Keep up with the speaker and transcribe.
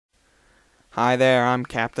Hi there, I'm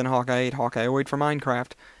Captain Hawkeye 8, Hawkeye 08 for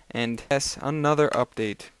Minecraft, and yes, another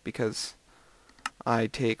update, because I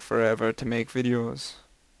take forever to make videos.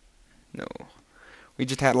 No. We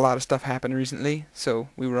just had a lot of stuff happen recently, so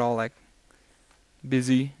we were all, like,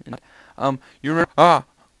 busy. You remember—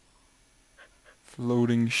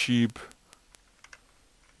 Floating sheep.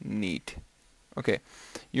 Neat. Okay,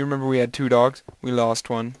 you remember we had 2 dogs? We lost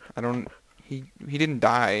one. He didn't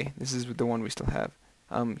die. This is the one we still have.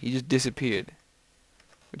 He just disappeared,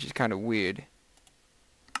 which is kind of weird.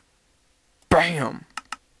 Bam!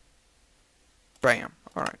 Bam.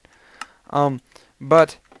 Alright.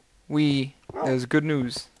 But there's good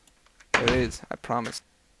news. There is, I promise.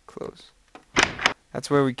 Close. That's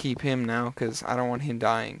where we keep him now, because I don't want him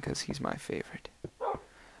dying, because he's my favorite.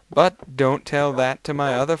 But don't tell that to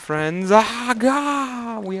my other friends. Ah,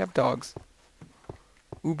 gah! We have dogs.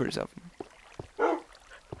 Ubers of them.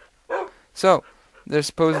 So, there's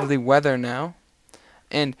supposedly weather now.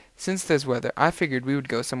 And since there's weather, I figured we would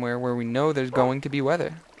go somewhere where we know there's going to be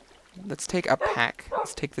weather. Let's take a pack.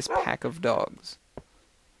 Let's take this pack of dogs.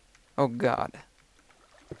 Oh God.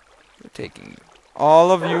 We're taking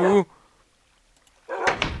all of you.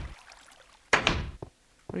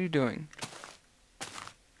 What are you doing?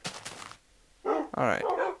 Alright.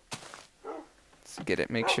 Let's get it.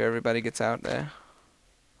 Make sure everybody gets out there.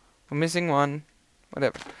 We're missing one.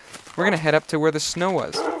 Whatever. We're gonna head up to where the snow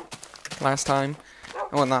was. Last time.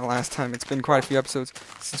 Well, not last time. It's been quite a few episodes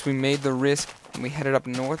since we made the risk and we headed up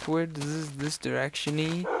northward. This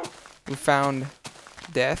direction-y. We found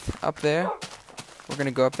death up there. We're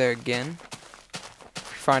gonna go up there again. If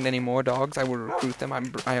we find any more dogs, I will recruit them.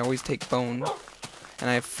 I always take bones. And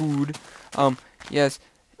I have food. Yes,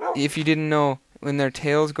 if you didn't know, when their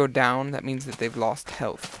tails go down, that means that they've lost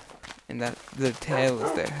health. And that the tail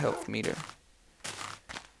is their health meter.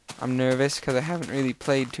 I'm nervous because I haven't really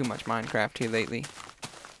played too much Minecraft here lately.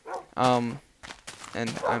 And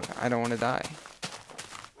I don't want to die.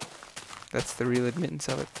 That's the real admittance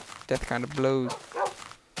of it. Death kind of blows.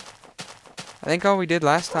 I think all we did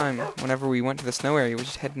last time, whenever we went to the snow area, was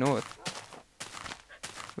just head north.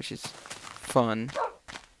 Which is fun.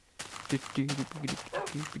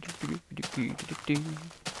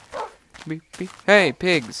 Hey,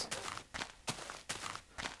 pigs!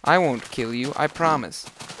 I won't kill you, I promise.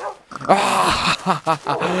 Oh,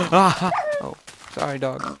 sorry,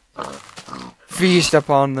 dog. Feast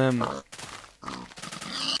upon them.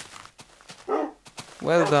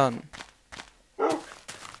 Well done.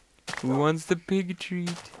 Who wants the pig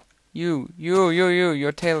treat? You,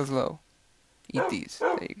 your tail is low. Eat these.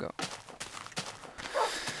 There you go.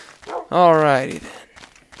 Alrighty then.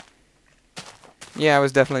 Yeah, it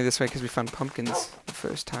was definitely this way because we found pumpkins the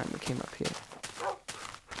first time we came up here.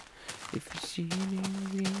 If you see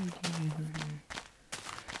me,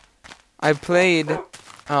 I played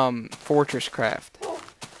Fortress Craft,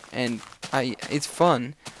 and it's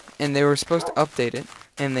fun, and they were supposed to update it,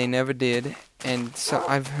 and they never did, and so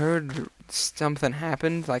I've heard something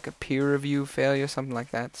happened, like a peer review failure, something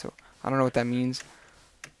like that, so I don't know what that means,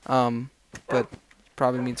 but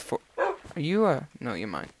probably means are you no, you're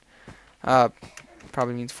mine.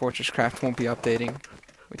 Probably means Fortress Craft won't be updating,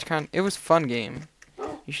 which it was a fun game.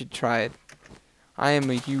 You should try it. I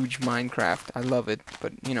am a huge Minecraft. I love it,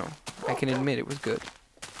 but, you know, I can admit it was good.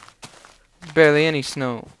 Barely any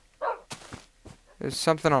snow. There's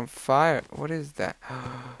something on fire. What is that?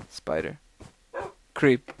 Spider.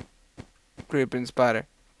 Creep. Creeping spider.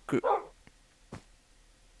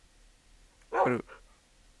 What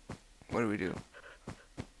do we do?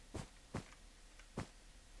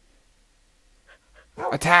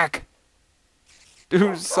 Attack!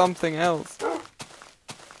 Do something else.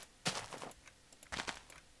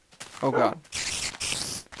 Oh God.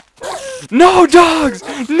 No, dogs!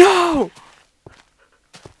 No!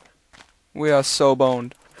 We are so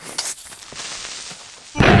boned.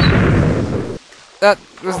 That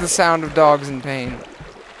was the sound of dogs in pain.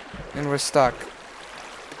 And we're stuck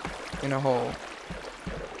in a hole.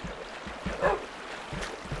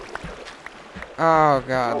 Oh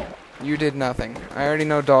God. You did nothing. I already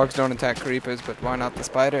know dogs don't attack creepers, but why not the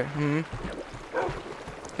spider?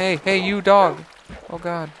 Hey, you dog! Oh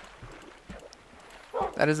God.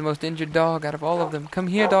 That is the most injured dog out of all of them. Come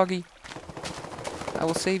here, doggy. I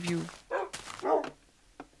will save you.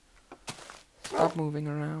 Stop moving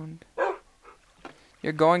around.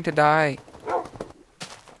 You're going to die.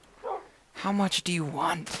 How much do you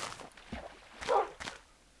want?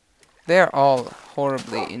 They're all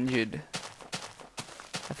horribly injured.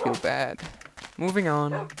 I feel bad. Moving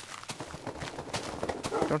on.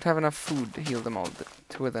 Don't have enough food to heal them all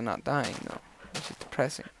to where they're not dying, though. Which is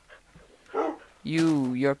depressing.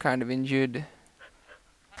 You're kind of injured.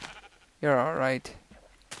 You're alright.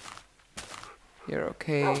 You're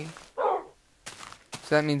okay.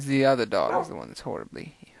 So that means the other dog is the one that's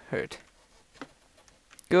horribly hurt.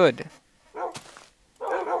 Good.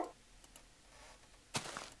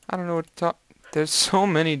 I don't know what to talk. There's so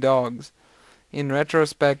many dogs. In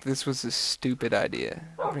retrospect, this was a stupid idea,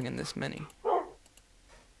 bringing this many.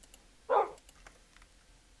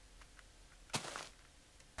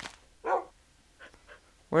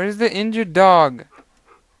 Where's the injured dog?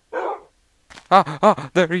 Ah,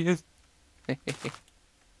 there he is.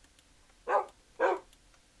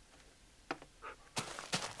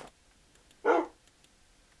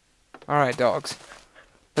 Alright, dogs.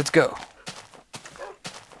 Let's go.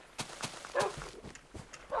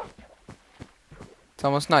 It's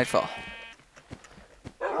almost nightfall.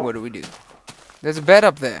 What do we do? There's a bed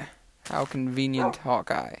up there. How convenient,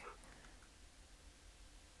 Hawkeye.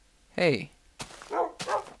 Hey.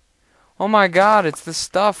 Oh my god, it's the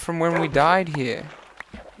stuff from when we died here.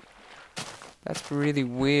 That's really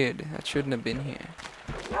weird. That shouldn't have been here.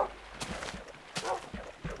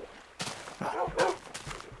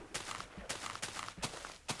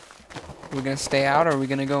 Are we gonna stay out or are we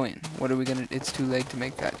gonna go in? What are we gonna... It's too late to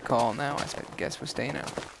make that call now. I guess we're staying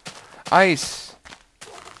out. Ice!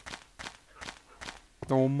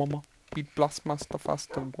 Oh mama. Beat blast master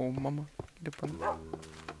faster. Oh mama.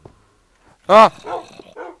 Ah!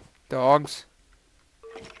 Dogs.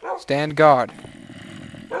 Stand guard.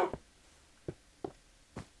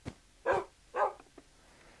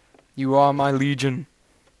 You are my legion.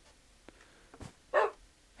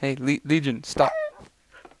 Hey, legion, stop.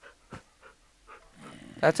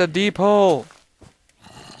 That's a deep hole.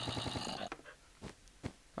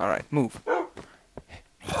 Alright, move.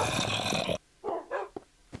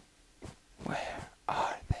 Where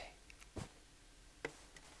are they?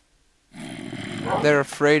 They're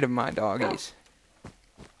afraid of my doggies.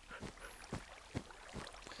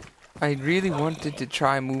 I really wanted to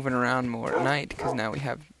try moving around more at night, because now we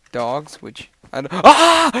have dogs, which...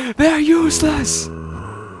 Ah! They're useless!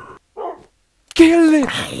 Kill it!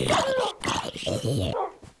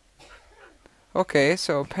 Okay,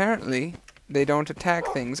 so apparently they don't attack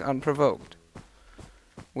things unprovoked,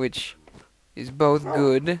 which is both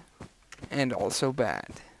good and also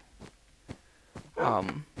bad.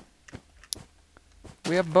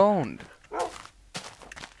 We are boned.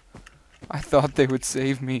 I thought they would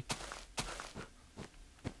save me.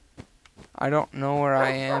 I don't know where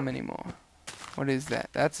I am anymore. What is that?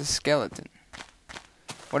 That's a skeleton.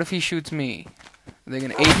 What if he shoots me? Are they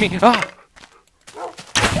gonna aid me? Ah!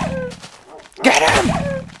 Get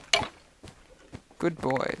him! Good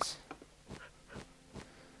boys.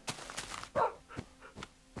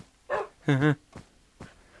 Come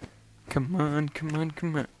on, come on,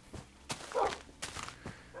 come on.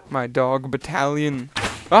 My dog battalion.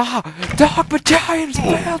 Ah! Dog battalions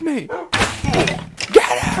failed me!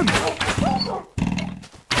 Get him!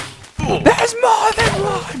 There's more than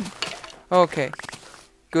one! Okay.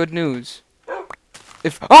 Good news.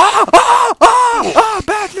 If...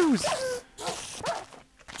 Bad news!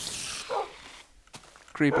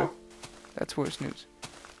 Creeper. That's worse news.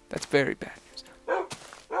 That's very bad news.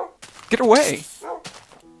 Get away!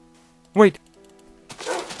 Wait.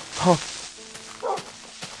 Oh.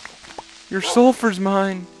 Your sulfur's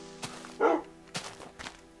mine.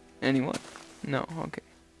 Anyone? No, okay.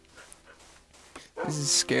 This is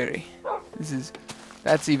scary.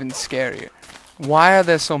 That's even scarier. Why are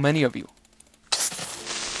there so many of you?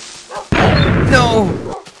 No!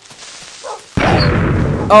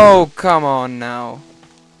 Oh, come on now.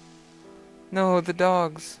 No, the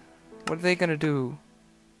dogs. What are they gonna do?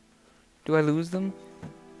 Do I lose them?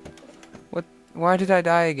 What? Why did I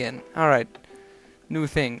die again? Alright. New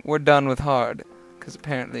thing. We're done with hard. Because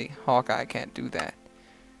apparently Hawkeye can't do that.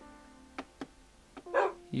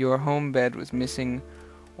 Your home bed was missing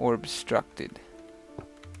or obstructed.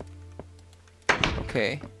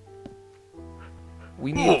 Okay.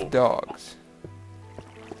 We need dogs.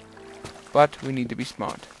 But we need to be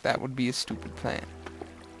smart. That would be a stupid plan.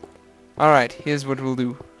 Alright, here's what we'll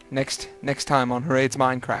do. Next time on Hooray, it's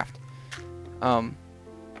Minecraft. We're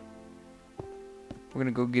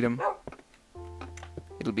gonna go get him.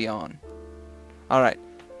 It'll be on. Alright.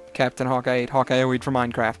 Captain Hawkeye 8, Hawkeye 08 for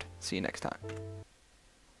Minecraft. See you next time.